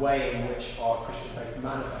 about the way in which our Christian faith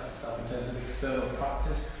manifests itself in terms of external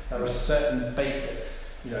practice. There are certain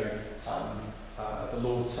basics, the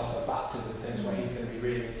Lord's Supper, baptism, things where he's going to be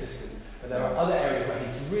really insistent. But there are other areas where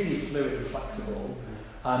he's really fluid and flexible.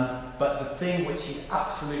 But the thing which he's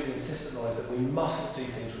absolutely insistent on is that we mustn't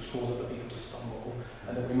do things which cause other people to stumble,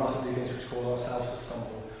 and that we mustn't do things which cause ourselves to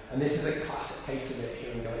stumble. And this is a classic case of it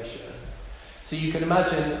here in Galatia. So you can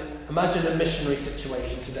imagine a missionary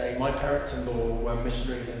situation today. My parents-in-law were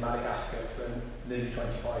missionaries in Madagascar for nearly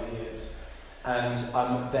 25 years. And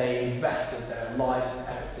they invested their lives and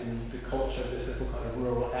efforts in the culture of this little kind of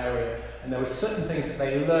rural area. And there were certain things that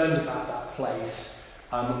they learned about that place,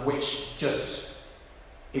 which just,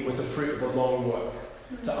 it was a fruit of a long work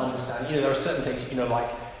to understand. There are certain things, like,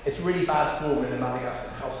 it's really bad form in a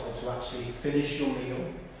Madagascar household to actually finish your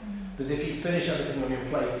meal. Because if you finish everything on your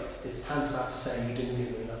plate, it's tantamount to saying you didn't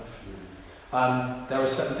give me enough. There are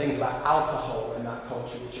certain things about alcohol in that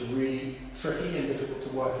culture which are really tricky and difficult to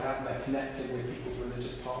work out, and they're connected with people's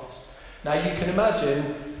religious past. Now you can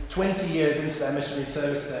imagine 20 years into their missionary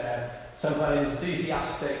service there, some kind of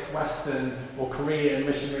enthusiastic Western or Korean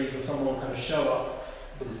missionaries or someone kind of show up,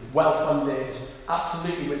 well-funded,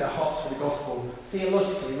 absolutely with their hearts for the gospel,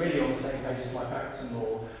 theologically really on the same page as my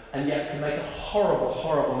parents-in-law, and yet can make a horrible,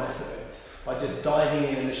 horrible mess of it by just diving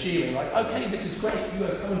in and assuming, like, okay, this is great, you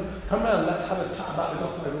guys come around, let's have a chat about the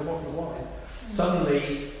gospel over a bottle of wine.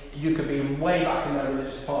 Suddenly, you could be way back in their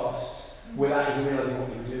religious past without even realising what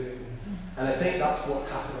you were doing. And I think that's what's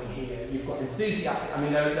happening here. You've got enthusiastic,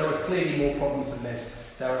 there are clearly more problems than this.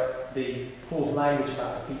 There are Paul's language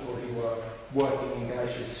about the people who were working in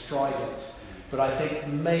Galatia is strident. But I think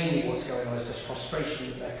mainly what's going on is just frustration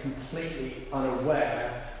that they're completely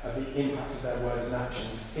unaware of the impact of their words and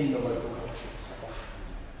actions in the local culture itself.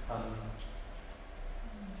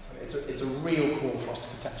 It's a real call for us to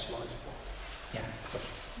contextualise. Yeah.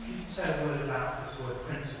 Can you say a word about this word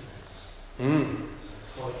principles? So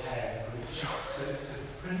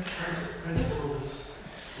principles,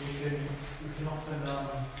 we can often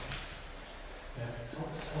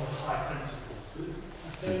sort of high principles.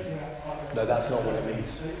 I don't think that's quite. No, that's not what it means.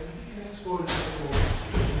 So if you can explore it a bit more,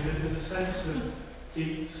 there's a sense of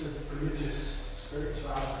deep sort of religious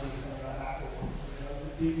spirituality, something like that, or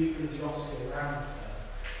deep religiosity around it.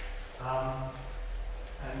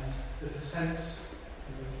 And there's a sense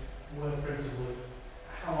in the word principle of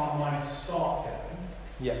how our minds start going.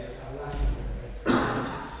 Yeah. That's how Latin it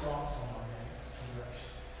starts on our next direction.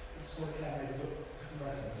 It's what can maybe look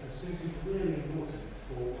progressive. So it seems to be really important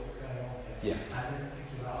for what's going on here. Yeah. And in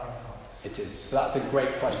thinking about our own hearts. It is. So that's a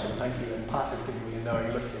great question, thank you. And Pat is giving me a knowing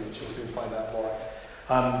look at which you'll soon find out why.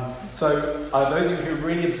 Those of you who are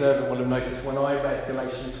really observant will have noticed when I read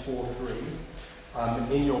Galatians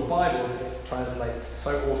 4:3, in your Bibles it translates,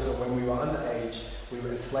 so also when we were underage, we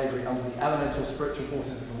were in slavery under the elemental spiritual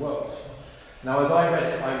forces of the world. Now as I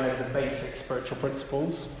read the basic spiritual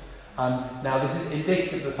principles. Now this is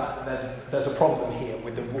indicative of the fact that there's a problem here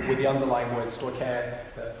with the underlying word stoicheia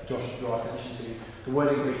that Josh drew our attention to. The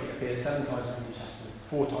word in Greek appears 7 times in the New Testament,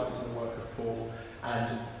 4 times in the work of Paul,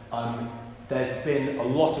 and there's been a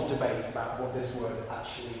lot of debate about what this word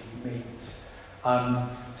actually means.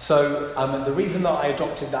 The reason that I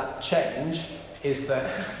adopted that change is that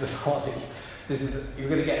you're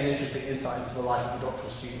going to get an interesting insight into the life of a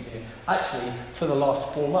doctoral student here. Actually, for the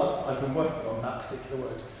last 4 months, I've been working on that particular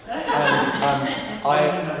word. And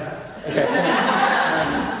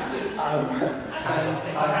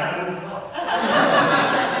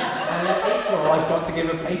in April, I've got to give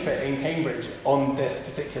a paper in Cambridge on this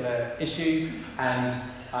particular issue, and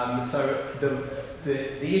so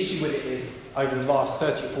the issue with it is over the last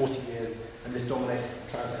 30 or 40 years, and this dominates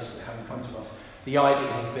the translation we have in front of us, the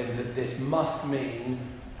idea has been that this must mean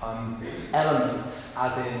elements,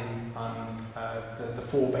 as in the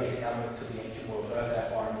four basic elements of the ancient world: earth, air,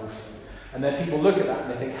 fire, and water. And then people look at that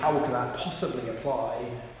and they think, how can that possibly apply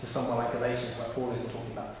to somewhere like Galatians, where Paul isn't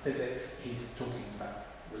talking about physics, he's talking about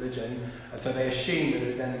religion. And so they assume that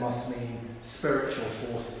it then must mean spiritual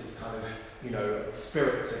forces, kind of,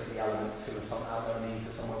 spirits of the elements who are some out there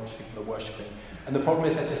underneath somewhere which people are worshipping. And the problem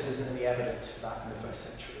is there just isn't any evidence for that in the first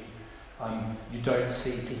century. You don't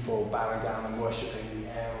see people bowing down and worshipping the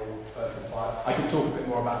air or earth and fire. I could talk a bit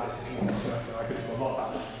more about this if you want to. I could talk a lot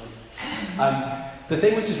about this. The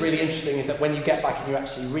thing which is really interesting is that when you get back and you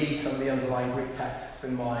actually read some of the underlying Greek texts, it's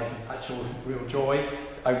been my actual real joy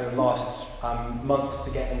over the last month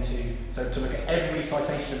to get into, so to look at every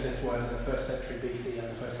citation of this word in the 1st century BC and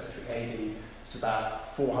the 1st century AD. It's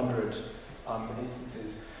about 400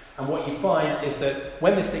 instances. And what you find is that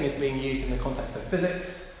when this thing is being used in the context of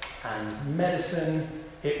physics and medicine,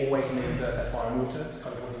 it always means earth, fire, and water. It's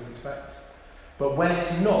kind of what you would expect. But when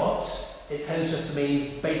it's not, it tends just to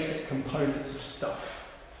mean basic components of stuff.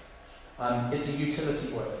 It's a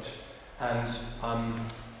utility word. And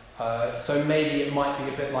so maybe it might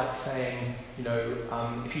be a bit like saying,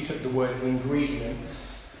 if you took the word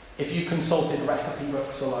ingredients, if you consulted recipe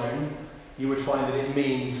books alone, you would find that it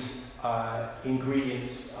means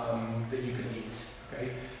ingredients that you can eat.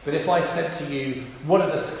 Okay? But if I said to you, what are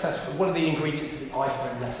the ingredients of the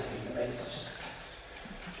iPhone recipe that made it such a success?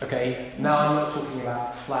 Okay, now I'm not talking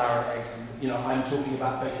about flour and eggs, and I'm talking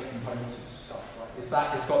about basic components of stuff, right? It's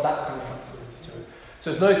got that kind of flexibility to it. So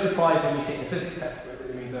it's no surprise when you see in a physics textbook that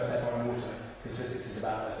it means earth, fire, and water, because physics is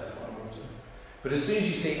about earth, fire, and water. But as soon as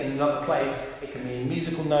you see it in another place, it can mean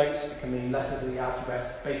musical notes, it can mean letters of the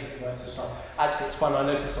alphabet, basic notes of stuff. Actually, it's fun, I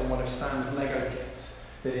noticed on one of Sam's Lego kits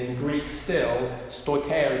that in Greek still,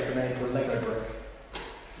 stoicheia is the name for a Lego brick.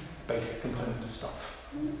 Basic component of stuff.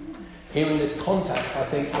 Here in this context, I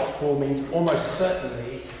think what Paul means almost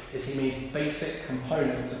certainly is he means basic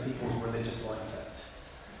components of people's religious mindset.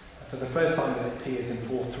 So the first time that it appears in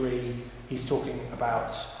 4:3, he's talking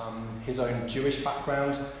about his own Jewish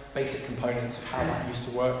background, basic components of how that used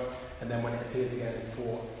to work, and then when it appears again in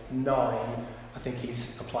 4:9, I think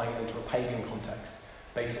he's applying it into a pagan context,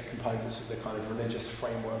 basic components of the kind of religious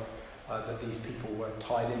framework that these people were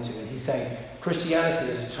tied into. And he's saying Christianity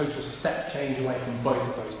is a total step change away from both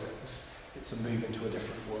of those things. It's a move into a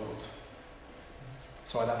different world.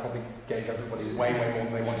 Sorry, that probably gave everybody way more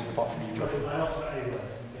than they wanted apart from you, John. I also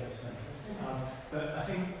but I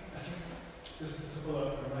think just to follow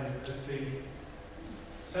up for a moment, there's the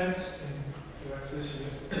sense in your exposition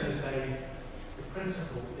the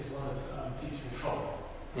principle is one of teaching control.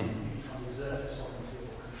 You try to exert the sovereignty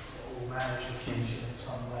or control, manage the future in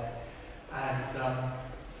some way. And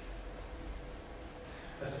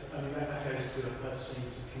that goes to a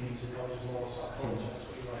person's community college moral psychologist,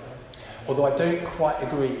 what you write. Although I don't quite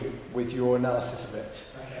agree with your analysis of it,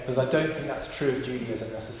 because I don't think that's true of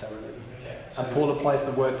Judaism necessarily. So and Paul applies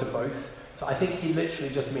the word to both. So I think he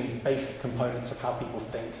literally just means basic components of how people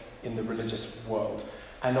think in the religious world.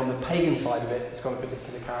 And on the pagan side of it, it's got a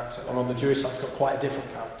particular character. And on the Jewish side, it's got quite a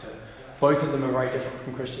different character. Both of them are very different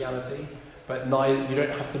from Christianity, but you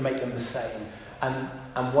don't have to make them the same. And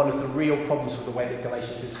one of the real problems with the way that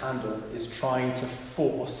Galatians is handled is trying to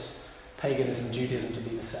force paganism and Judaism to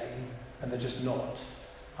be the same, and they're just not.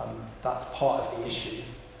 That's part of the issue.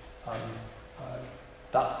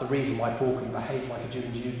 That's the reason why Paul can behave like a Jew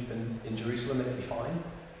in Jerusalem and it'd be fine,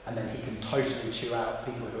 and then he can totally chew out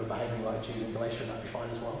people who are behaving like Jews in Galatia and that'd be fine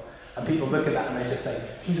as well. And people look at that and they just say,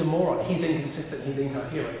 he's a moron, he's inconsistent, he's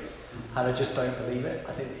incoherent. And I just don't believe it.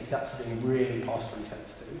 I think that he's actually being really pastorally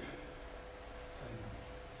sensitive.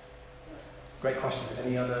 Great questions.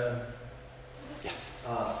 Any other? Yes. I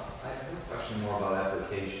have a question more about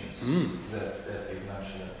applications that you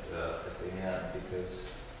mentioned at the end, because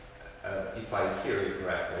if I hear you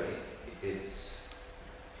correctly, it's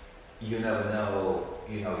you never know.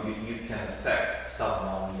 You can affect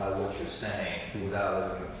someone by what you're saying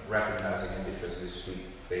without even recognizing it, because you speak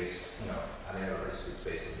based, everybody speaks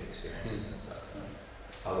based on experiences and stuff,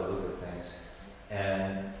 how they look at things.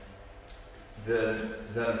 And then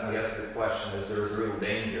I guess the question is, there is a real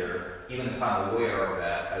danger, even if I'm aware of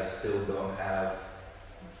that, I still don't have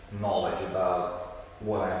knowledge about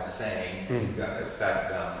what I'm saying is going to affect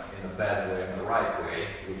them in a bad way, in the right way,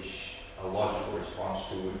 which a logical response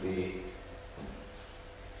to would be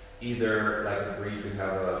either agree to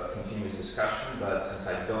have a continuous discussion, but since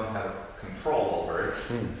I don't have control over it,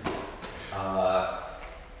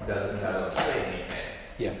 doesn't mean I don't say anything.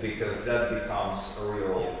 Yeah. Because that becomes a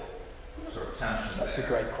real sort of tension. That's there. a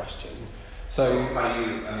great question. So how do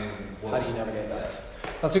you how do you navigate that?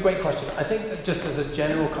 That's a great question. I think that just as a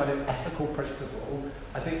general kind of ethical principle,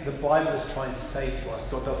 I think the Bible is trying to say to us,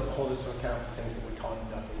 God doesn't hold us to account for things that we can't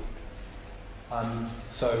know.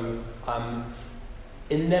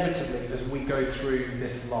 Inevitably, as we go through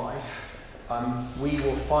this life, we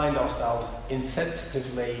will find ourselves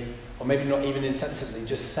insensitively, or maybe not even insensitively,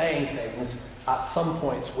 just saying things at some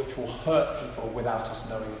points which will hurt people without us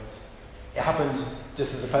knowing it. It happened,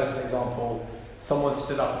 just as a personal example, someone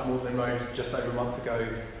stood up at Magdalen Road just over a month ago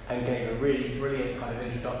and gave a really brilliant kind of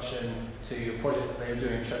introduction to a project that they were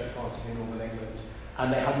doing, church planting in Northern England.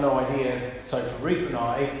 And they had no idea, so for Ruth and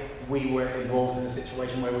I, we were involved in a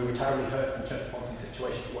situation where we were terribly hurt in a church planting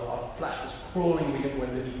situation, where our flesh was crawling, we didn't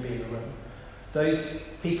want to even be in the room. Those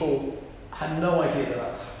people had no idea that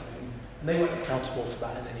that was happening, and they weren't accountable for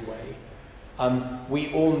that in any way.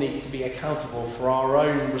 We all need to be accountable for our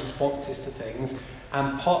own responses to things,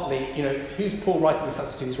 and partly, who's Paul writing this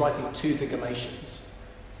letter to? He's writing it to the Galatians.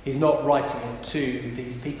 He's not writing it to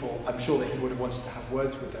these people. I'm sure that he would have wanted to have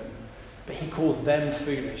words with them, but he calls them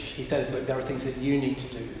foolish. He says, look, there are things that you need to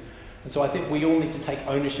do. And so I think we all need to take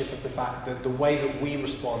ownership of the fact that the way that we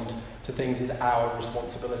respond to things is our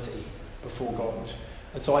responsibility before God.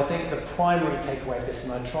 And so I think the primary takeaway of this,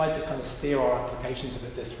 and I tried to kind of steer our applications of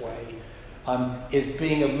it this way, is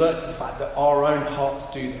being alert to the fact that our own hearts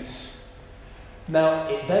do this. Now,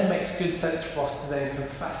 it then makes good sense for us to then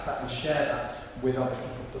confess that and share that with other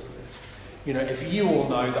people, doesn't it? If you all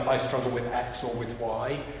know that I struggle with X or with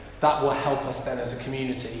Y, that will help us then as a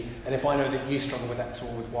community. And if I know that you struggle with X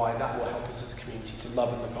or with Y, that will help us as a community to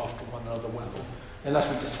love and look after one another well.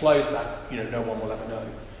 Unless we disclose that, no one will ever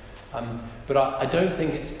know. But I don't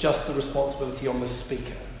think it's just the responsibility on the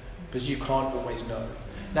speaker, because you can't always know.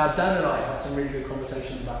 Now, Dan and I had some really good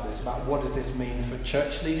conversations about this, about what does this mean for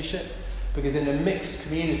church leadership? Because in a mixed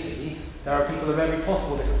community, there are people of every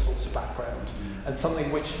possible different sorts of background. And something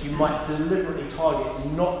which you might deliberately target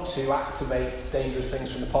not to activate dangerous things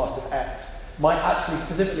from the past of X might actually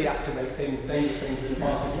specifically activate dangerous things in the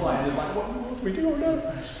past of Y. And you're like, what do we do? Oh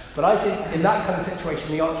no. But I think in that kind of situation,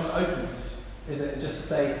 the answer is openness. Is it just to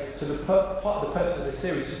say, so part of the purpose of this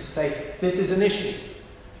series is just to say, this is an issue.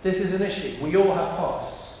 This is an issue. We all have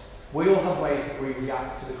pasts. We all have ways that we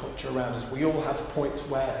react to the culture around us. We all have points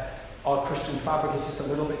where our Christian fabric is just a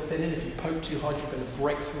little bit thin, and if you poke too hard, you're going to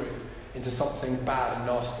break through into something bad and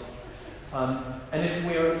nasty. And if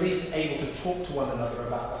we're at least able to talk to one another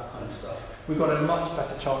about that kind of stuff, we've got a much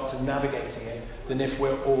better chance of navigating it than if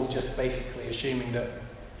we're all just basically assuming that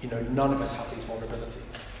none of us have these vulnerabilities.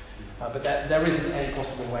 But there isn't any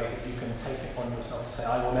possible way that you can take it on yourself to say,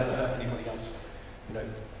 I will never hurt anybody else.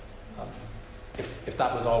 If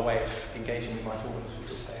that was our way of engaging with my forwards, we'd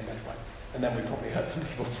just stay in bed, right? And then we probably hurt some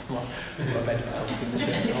people from our bed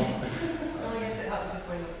position. Well, I guess it helps if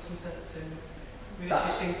we're not too sensitive. We don't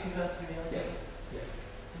take things too personally, I think.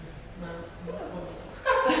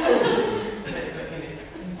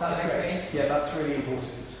 That's great. Yeah, that's really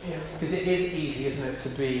important. Because it is easy, isn't it, to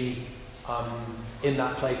be in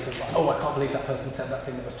that place of like, oh, I can't believe that person said that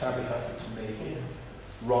thing that was terribly hurtful to me,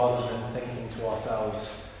 rather than thinking to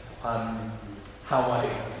ourselves, how am I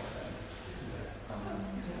doing?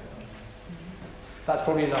 That's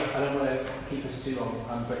probably enough. I don't want to keep us too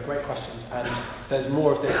long, but great questions. And there's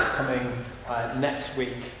more of this coming next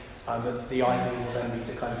week. The idea will then be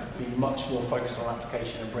to kind of be much more focused on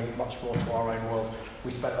application and bring it much more to our own world.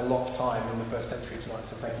 We spent a lot of time in the first century tonight,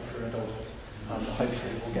 so thank you for your indulgence.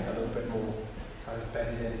 Hopefully we'll get a little bit more kind of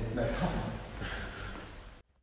bedded in next time.